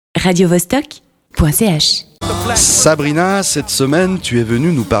radiovostok.ch. Sabrina, cette semaine, tu es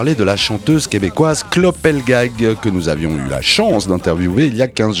venue nous parler de la chanteuse québécoise Pelgag que nous avions eu la chance d'interviewer il y a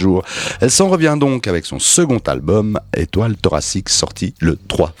 15 jours. Elle s'en revient donc avec son second album, Étoile thoracique, sorti le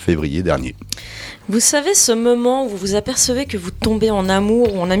 3 février dernier. Vous savez, ce moment où vous vous apercevez que vous tombez en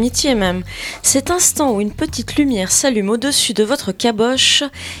amour ou en amitié même, cet instant où une petite lumière s'allume au-dessus de votre caboche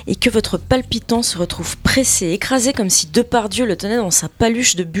et que votre palpitant se retrouve pressé, écrasé comme si Depardieu le tenait dans sa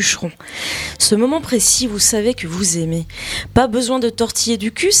paluche de bûcheron. Ce moment précis, vous savez que vous aimez. Pas besoin de tortiller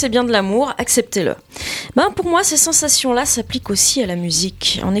du cul, c'est bien de l'amour, acceptez-le. Pour moi, ces sensations-là s'appliquent aussi à la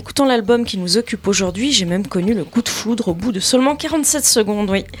musique. En écoutant l'album qui nous occupe aujourd'hui, j'ai même connu le coup de foudre au bout de seulement 47 secondes,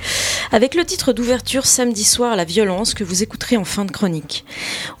 oui. Avec le titre d'ouverture Samedi soir à la violence que vous écouterez en fin de chronique.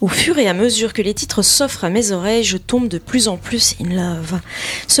 Au fur et à mesure que les titres s'offrent à mes oreilles, je tombe de plus en plus in love.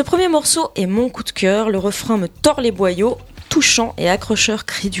 Ce premier morceau est mon coup de cœur, le refrain me tord les boyaux, touchant et accrocheur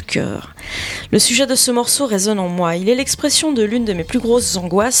cri du cœur. Le sujet de ce morceau résonne en moi. Il est l'expression de l'une de mes plus grosses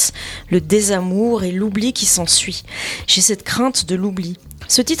angoisses, le désamour et l'oubli qui s'ensuit. J'ai cette crainte de l'oubli.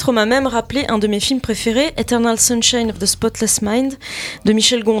 Ce titre m'a même rappelé un de mes films préférés, Eternal Sunshine of the Spotless Mind, de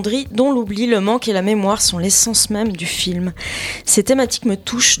Michel Gondry, dont l'oubli, le manque et la mémoire sont l'essence même du film. Ces thématiques me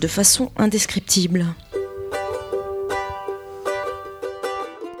touchent de façon indescriptible.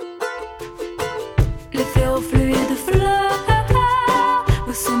 Les ferrofluides fleurs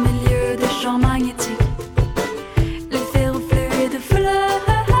au milieu des champs magnétiques. Les ferrofluides fleurs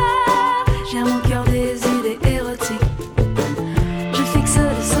gèrent mon cœur des idées érotiques. Je fixe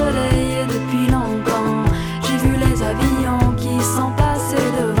le soleil depuis longtemps. J'ai vu les avions qui sont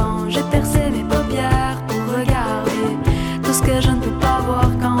passés devant. J'ai percé mes paupières pour regarder tout ce que je ne peux pas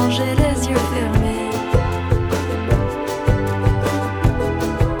voir quand j'ai les yeux fermés.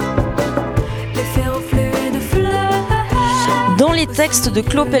 Les ferrofluides fleurs. Dans les textes de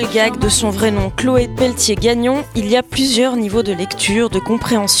Pelgag, de son vrai nom Chloé Pelletier-Gagnon, il y a plusieurs niveaux de lecture, de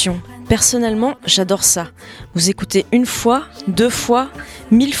compréhension. Personnellement, j'adore ça. Vous écoutez une fois, 2 fois,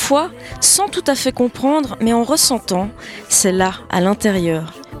 1000 fois, sans tout à fait comprendre, mais en ressentant, c'est là, à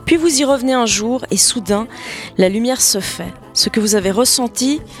l'intérieur. Puis vous y revenez un jour et soudain, la lumière se fait. Ce que vous avez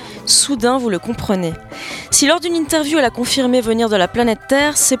ressenti, soudain vous le comprenez. Si lors d'une interview elle a confirmé venir de la planète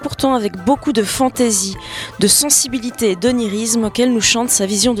Terre, c'est pourtant avec beaucoup de fantaisie, de sensibilité et d'onirisme qu'elle nous chante sa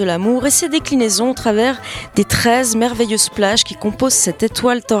vision de l'amour et ses déclinaisons au travers des 13 merveilleuses plages qui composent cette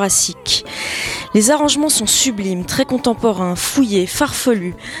étoile thoracique. Les arrangements sont sublimes, très contemporains, fouillés,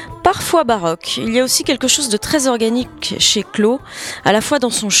 farfelus, parfois baroques. Il y a aussi quelque chose de très organique chez Chlo, à la fois dans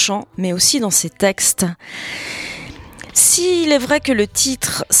son chant, mais aussi dans ses textes. S'il est vrai que le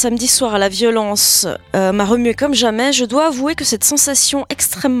titre « Samedi soir à la violence » m'a remué comme jamais, je dois avouer que cette sensation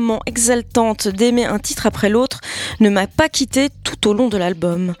extrêmement exaltante d'aimer un titre après l'autre ne m'a pas quitté tout au long de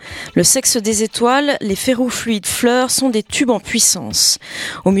l'album. Le sexe des étoiles, les ferrofluides fleurs sont des tubes en puissance.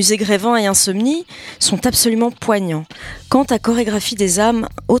 Au musée Grévin et Insomnie sont absolument poignants. Quant à Chorégraphie des âmes,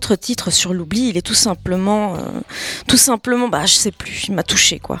 autre titre sur l'oubli, il est tout simplement, je sais plus, il m'a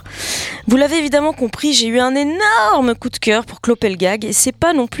touché quoi. Vous l'avez évidemment compris, j'ai eu un énorme coup de cœur pour Pelgag et c'est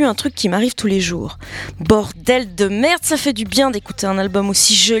pas non plus un truc qui m'arrive tous les jours. Bordel de merde, ça fait du bien d'écouter un album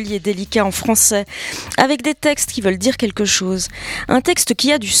aussi joli et délicat en français, avec des textes qui veulent dire quelque chose. Un texte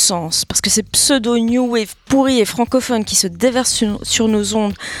qui a du sens, parce que ces pseudo-new wave pourris et francophones qui se déversent sur nos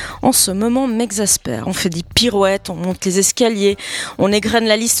ondes en ce moment m'exaspèrent. On fait des pirouettes, on monte les escaliers, on égrène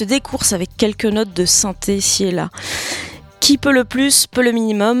la liste des courses avec quelques notes de synthé ici et là. Qui peut le plus, peut le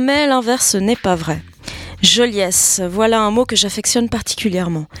minimum, mais l'inverse n'est pas vrai. Joliesse, voilà un mot que j'affectionne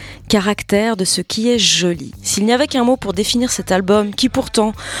particulièrement. Caractère de ce qui est joli. S'il n'y avait qu'un mot pour définir cet album, qui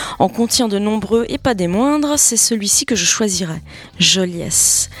pourtant en contient de nombreux et pas des moindres, c'est celui-ci que je choisirais.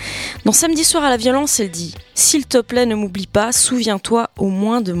 Joliesse. Dans Samedi soir à la violence, elle dit « S'il te plaît, ne m'oublie pas, souviens-toi au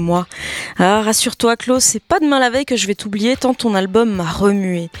moins de moi. » Ah, rassure-toi, Claude, c'est pas demain la veille que je vais t'oublier tant ton album m'a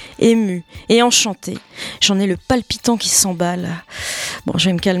remué, ému et enchanté. J'en ai le palpitant qui s'emballe. Bon, je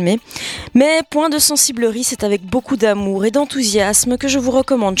vais me calmer. Mais point de sensiblerie, c'est avec beaucoup d'amour et d'enthousiasme que je vous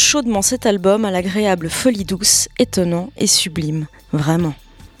recommande chaudement cet album à l'agréable folie douce, étonnant et sublime. Vraiment.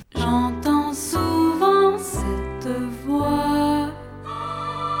 J'entends souvent cette voix,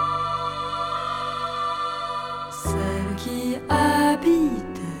 celle qui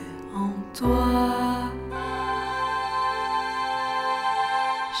habite en toi.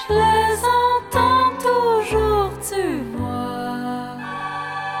 Je les entends toujours, tu vois,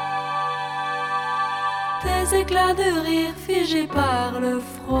 des éclats de rire figés par le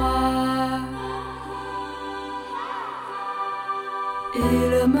froid.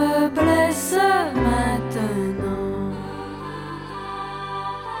 Il me blesse maintenant.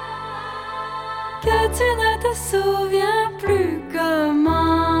 que tu ne te souviens plus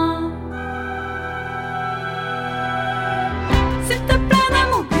comment. S'il te plaît, ne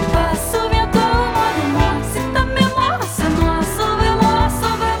m'oublie pas, souviens-toi au moins de moi. Si ta mémoire, c'est moi, sauve-moi,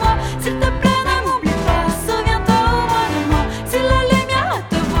 sauve-moi. S'il te plaît, ne m'oublie pas, souviens-toi au moins de moi. Si la lumière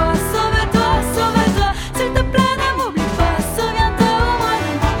te voit, sauve-toi, sauve-toi. S'il te plaît, ne m'oublie pas, souviens-toi au moins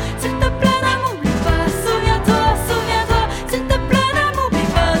de moi. S'il te plaît, ne m'oublie pas, souviens-toi, souviens-toi. S'il te plaît, ne m'oublie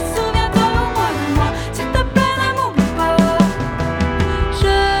pas, souviens-toi au moins de moi. S'il te plaît, ne m'oublie pas.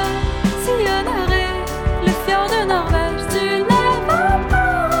 Je sillonnerai le fjord de Norvège. Tu ne vas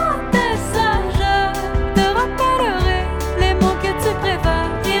pas rater ça. Je te rappellerai les mots que tu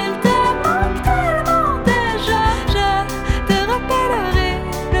préfères. Ils te manquent tellement déjà. Je te rappellerai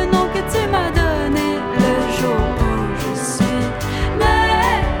le nom que tu m'as donné le jour où je suis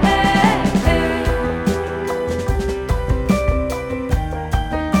née.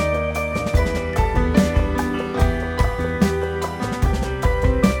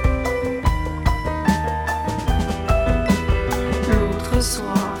 L'autre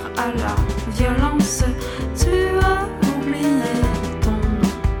soir, à la violence, tu as oublié ton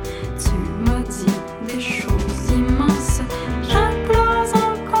nom. Tu m'as dit des choses immenses. J'implose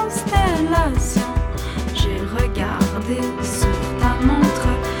en constellation. J'ai regardé sur ta montre.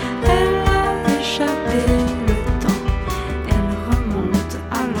 Elle a échappé le temps. Elle remonte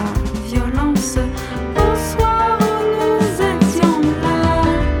à la violence. Au soir où nous étions là.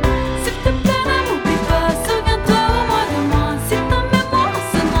 S'il te plaît, ne m'oublie pas, souviens-toi au moins de moi. Si ta mémoire,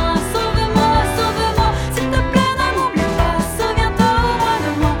 c'est moi, sauve-moi, sauve-moi. S'il te plaît, ne m'oublie pas, souviens-toi au moins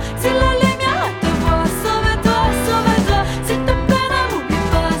de moi. Si la lumière te voit, sauve-toi, sauve-toi. S'il te plaît, ne m'oublie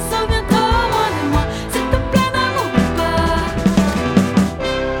pas, souviens-toi au moins de moi. S'il te plaît, ne m'oublie pas.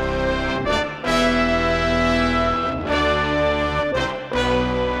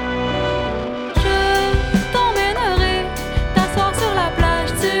 Je t'emmènerai t'asseoir sur la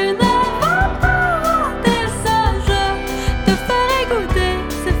plage. Tu ne vas pas rater ça. Je te ferai goûter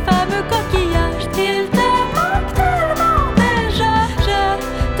ces fameux coquillages. Ils te manquent tellement déjà. Je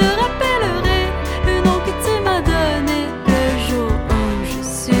te rappellerai le nom que tu m'as donné le jour où je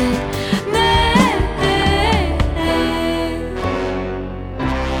suis née.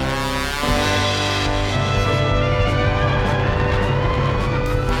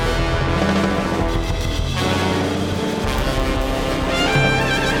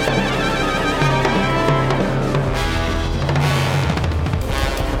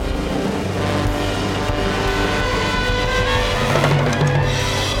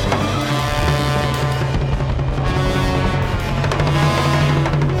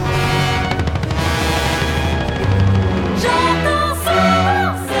 J'entends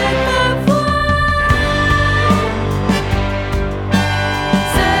souvent cette voix,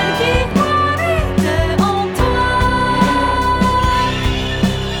 celle qui habite en toi.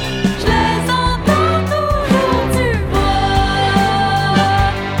 Je les entends toujours, tu vois.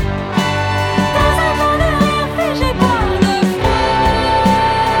 Dans un vent de rire figé par le froid,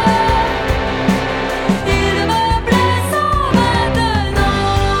 il me blesse maintenant.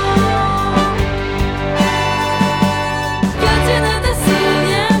 Que tu ne te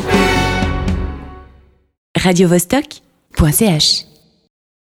souviens plus. radiovostok.ch